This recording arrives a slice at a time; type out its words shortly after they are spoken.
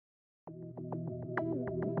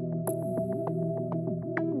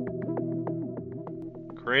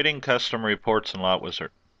Creating custom reports in Lot Wizard.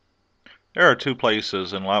 There are two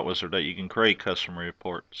places in Lot Wizard that you can create custom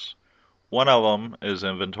reports. One of them is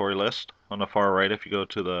Inventory List. On the far right, if you go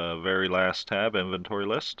to the very last tab, Inventory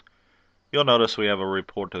List, you'll notice we have a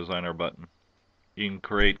Report Designer button. You can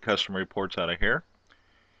create custom reports out of here.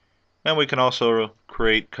 And we can also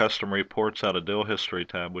create custom reports out of Deal History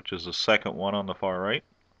tab, which is the second one on the far right.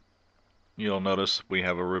 You'll notice we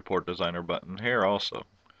have a Report Designer button here also.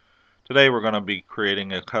 Today we're going to be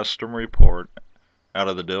creating a custom report out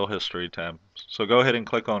of the Deal History tab. So go ahead and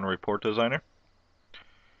click on Report Designer,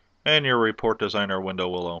 and your Report Designer window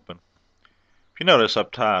will open. If you notice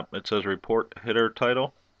up top it says Report Header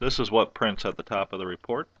Title. This is what prints at the top of the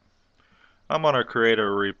report. I'm going to create a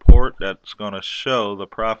report that's going to show the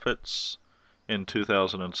profits in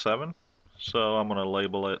 2007. So I'm going to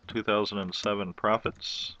label it 2007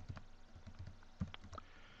 Profits.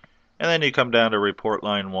 And then you come down to Report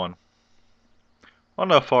Line 1. On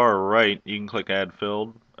the far right, you can click Add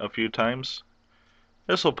Field a few times.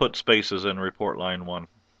 This will put spaces in Report Line 1.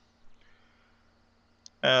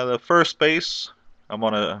 The first space, I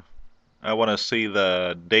want to see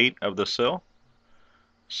the date of the sale.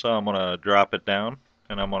 So I'm going to drop it down,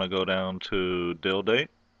 and I'm going to go down to Deal Date.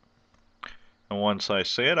 And once I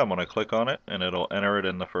see it, I'm going to click on it, and it'll enter it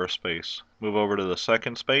in the first space. Move over to the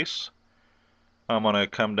second space. I'm going to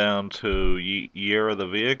come down to Year of the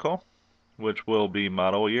Vehicle, which will be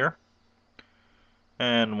model year.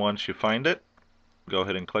 And once you find it, go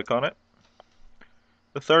ahead and click on it.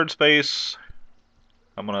 The third space,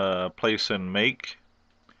 I'm going to place in make.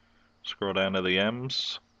 Scroll down to the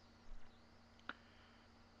M's.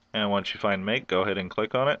 And once you find make, go ahead and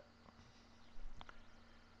click on it.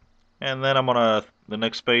 And then I'm going to, the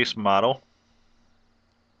next space, model.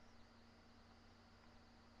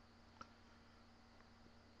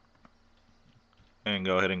 And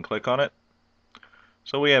go ahead and click on it.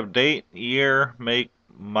 So we have date, year, make,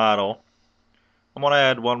 model. I'm going to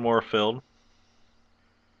add one more field.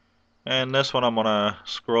 And this one I'm going to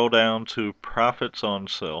scroll down to profits on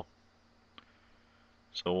sale.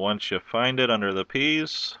 So once you find it under the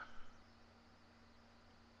P's,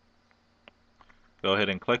 go ahead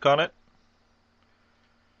and click on it.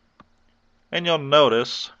 And you'll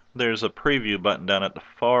notice there's a preview button down at the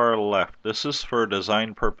far left. This is for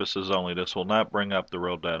design purposes only. This will not bring up the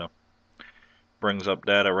real data. Brings up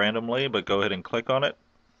data randomly, but go ahead and click on it.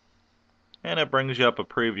 And it brings you up a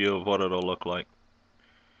preview of what it'll look like.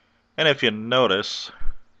 And if you notice,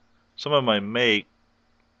 some of my make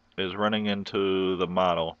is running into the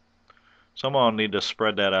model. So I'm going to need to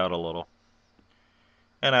spread that out a little.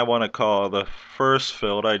 And I want to call the first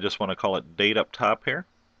field, I just want to call it date up top here.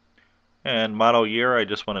 And model year, I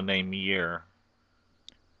just want to name year.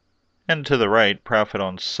 And to the right, profit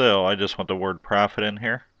on sale, I just want the word profit in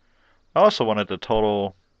here. I also wanted to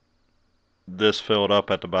total this field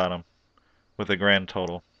up at the bottom with a grand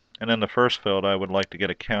total. And in the first field, I would like to get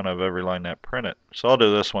a count of every line that printed. So I'll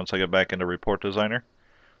do this once I get back into Report Designer.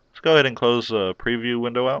 Let's go ahead and close the preview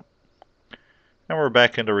window out. And we're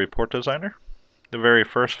back into Report Designer. The very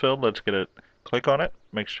first field, let's get it, click on it,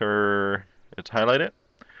 make sure it's highlighted.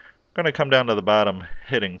 I'm going to come down to the bottom,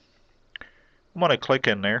 heading. I'm going to click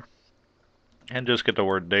in there and just get the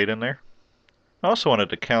word date in there. I also wanted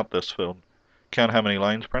to count this field, count how many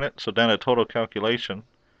lines printed. So down at total calculation,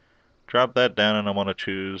 drop that down and I want to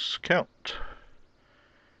choose count.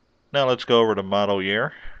 Now let's go over to model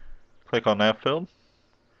year, click on that field,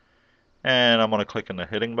 and I'm going to click in the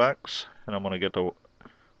heading box and I'm going to get the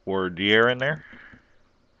word year in there.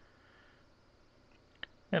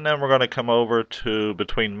 And then we're going to come over to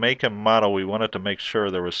between make and model. We wanted to make sure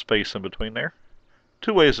there was space in between there.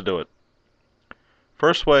 Two ways to do it.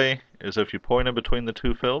 First way is if you point in between the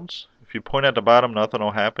two fields. If you point at the bottom, nothing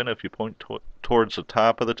will happen. If you point towards the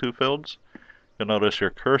top of the two fields, you'll notice your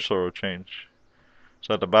cursor will change.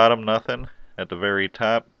 So at the bottom, nothing. At the very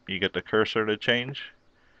top, you get the cursor to change.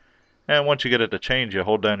 And once you get it to change, you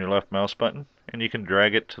hold down your left mouse button and you can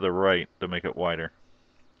drag it to the right to make it wider.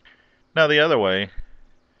 Now the other way,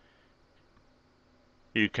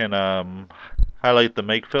 you can highlight the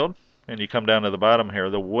make field and you come down to the bottom here,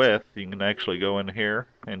 the width, you can actually go in here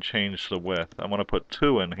and change the width. I'm going to put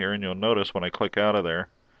 2 in here and you'll notice when I click out of there,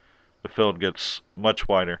 the field gets much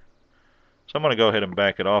wider. So I'm going to go ahead and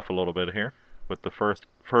back it off a little bit here with the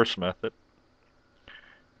first method.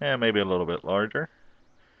 And maybe a little bit larger.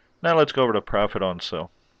 Now let's go over to profit on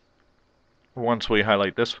sale. Once we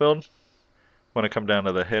highlight this field, when I come down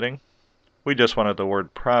to the heading, we just wanted the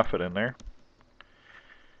word profit in there.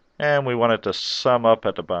 And we want it to sum up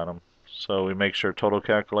at the bottom. So we make sure total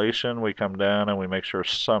calculation, we come down and we make sure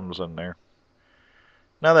sums in there.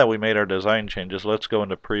 Now that we made our design changes, let's go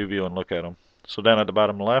into preview and look at them. So down at the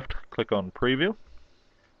bottom left, click on preview,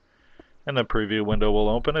 and the preview window will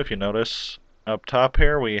open. If you notice up top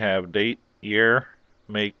here, we have date, year,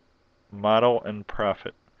 make, model, and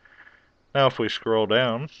profit. Now if we scroll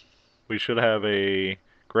down, we should have a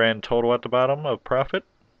grand total at the bottom of profit,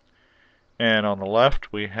 and on the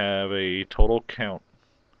left we have a total count.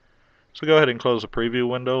 So go ahead and close the preview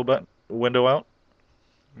window out,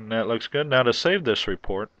 and that looks good. Now to save this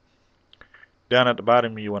report, down at the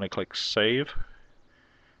bottom you want to click save,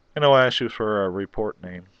 and it'll ask you for a report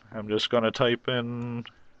name. I'm just going to type in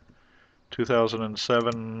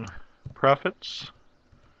 2007 profits.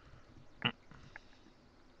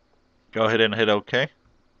 Go ahead and hit OK,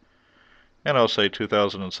 and I'll say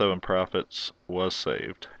 2007 profits was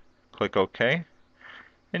saved. Click OK,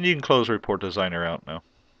 and you can close Report Designer out now.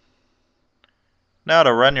 Now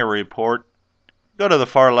to run your report, go to the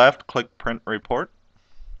far left, click Print Report,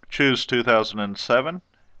 choose 2007,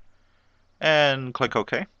 and click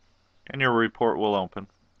OK, and your report will open.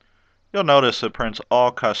 You'll notice it prints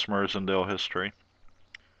all customers in deal history.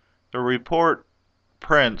 The report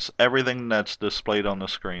prints everything that's displayed on the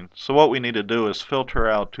screen. So what we need to do is filter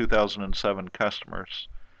out 2007 customers.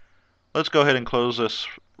 Let's go ahead and close this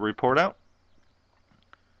report out.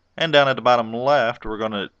 And down at the bottom left, we're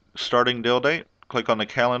going to starting deal date. Click on the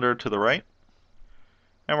calendar to the right.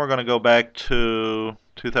 And we're going to go back to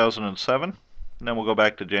 2007. And then we'll go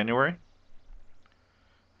back to January.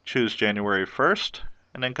 Choose January 1st.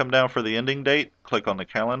 And then come down for the ending date. Click on the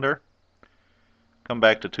calendar. Come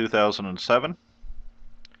back to 2007.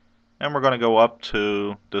 And we're going to go up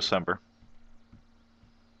to December.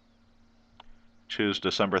 Choose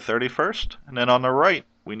December 31st. And then on the right,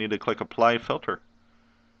 we need to click Apply Filter.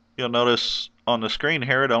 You'll notice on the screen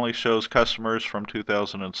here it only shows customers from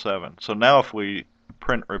 2007. So now if we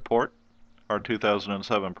print report our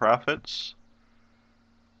 2007 profits,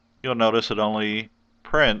 you'll notice it only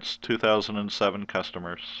prints 2007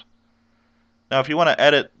 customers. Now if you want to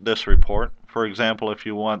edit this report, for example if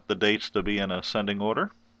you want the dates to be in ascending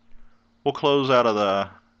order, we'll close out of the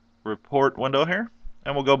report window here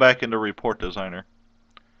and we'll go back into Report Designer.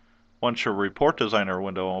 Once your Report Designer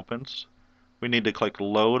window opens, we need to click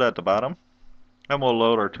Load at the bottom, and we'll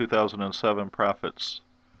load our 2007 profits.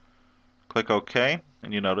 Click OK,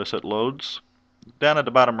 and you notice it loads. Down at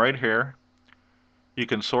the bottom right here, you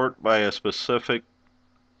can sort by a specific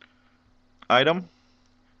item,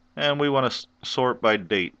 and we want to sort by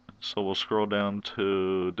date. So we'll scroll down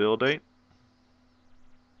to deal date,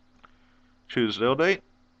 choose deal date,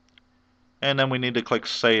 and then we need to click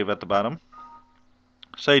Save at the bottom.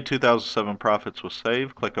 Say 2007 profits was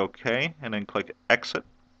saved, click OK, and then click Exit.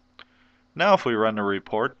 Now if we run the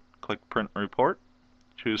report, click Print Report,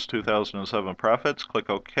 choose 2007 profits, click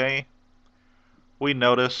OK. We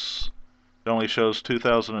notice it only shows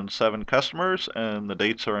 2007 customers and the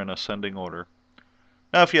dates are in ascending order.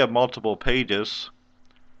 Now if you have multiple pages,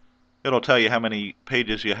 it'll tell you how many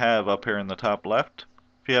pages you have up here in the top left.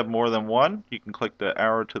 If you have more than one, you can click the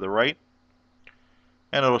arrow to the right,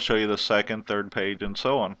 and it'll show you the second, third page, and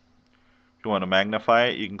so on. If you want to magnify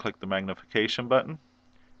it, you can click the magnification button.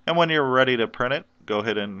 And when you're ready to print it, go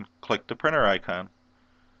ahead and click the printer icon.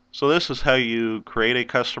 So this is how you create a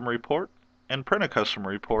custom report and print a custom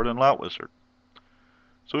report in LoutWizard.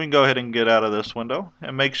 So we can go ahead and get out of this window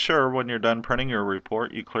and make sure when you're done printing your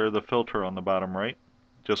report you clear the filter on the bottom right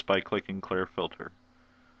just by clicking Clear Filter.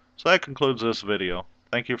 So that concludes this video.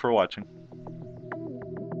 Thank you for watching.